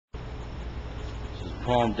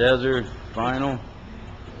Palm Desert vinyl.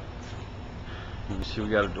 You can see we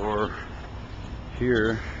got a door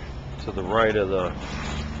here to the right of the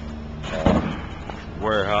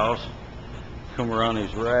warehouse. Come around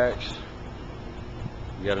these racks.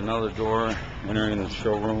 We got another door entering the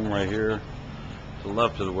showroom right here to the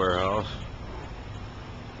left of the warehouse.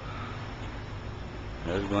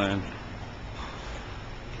 There's Glenn.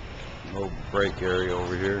 Little break area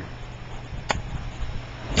over here.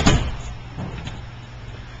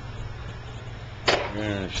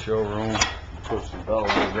 And the showroom. Put some bells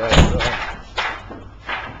in that.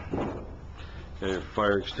 Okay,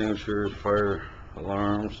 fire extinguishers, fire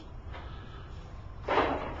alarms.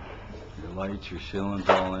 Your lights, your ceilings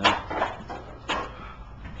all in. There's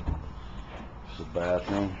the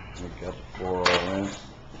bathroom. We got the floor all in.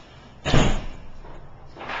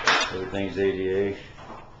 Everything's ADA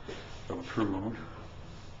approved.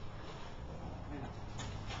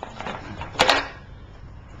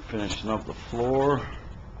 Finishing up the floor.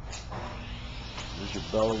 There's your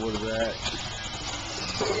Bellawood rack.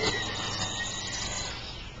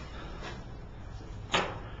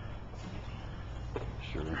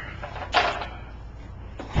 Sure.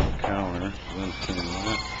 Counter.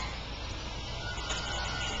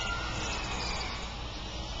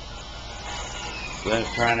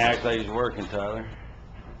 Glenn's trying to act like he's working, Tyler.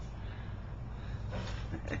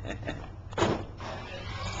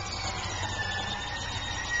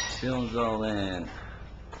 Ceiling's all in.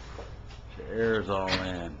 The air's all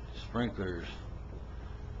in. Sprinklers.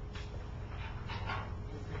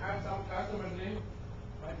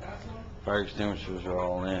 Fire extinguishers are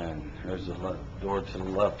all in. There's the door to the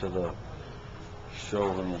left of the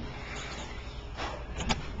showroom.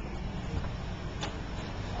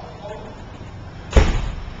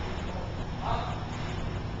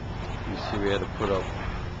 You see we had to put up,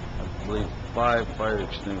 I believe, 5 fire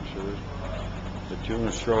extinguishers. The 2 in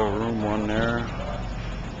the showroom, 1 there.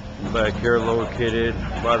 And back here located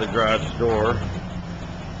by the garage door.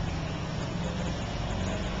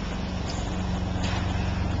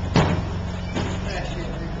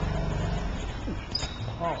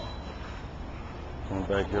 One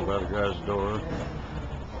back here by the garage door.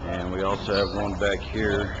 And we also have one back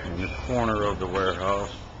here in the corner of the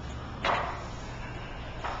warehouse.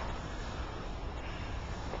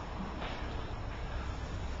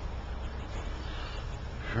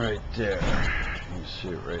 Right there. You can see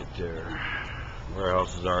it right there.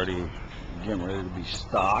 Warehouse is already getting ready to be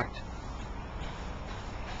stocked.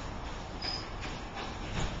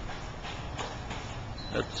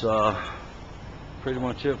 That's pretty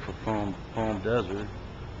much it for Palm Desert.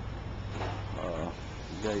 You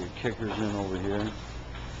got your kickers in over here.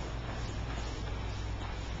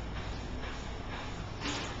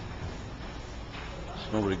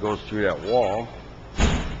 So nobody goes through that wall.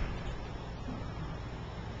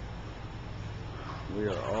 We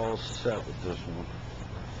are all set with this one.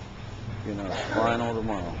 Getting our final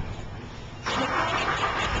tomorrow.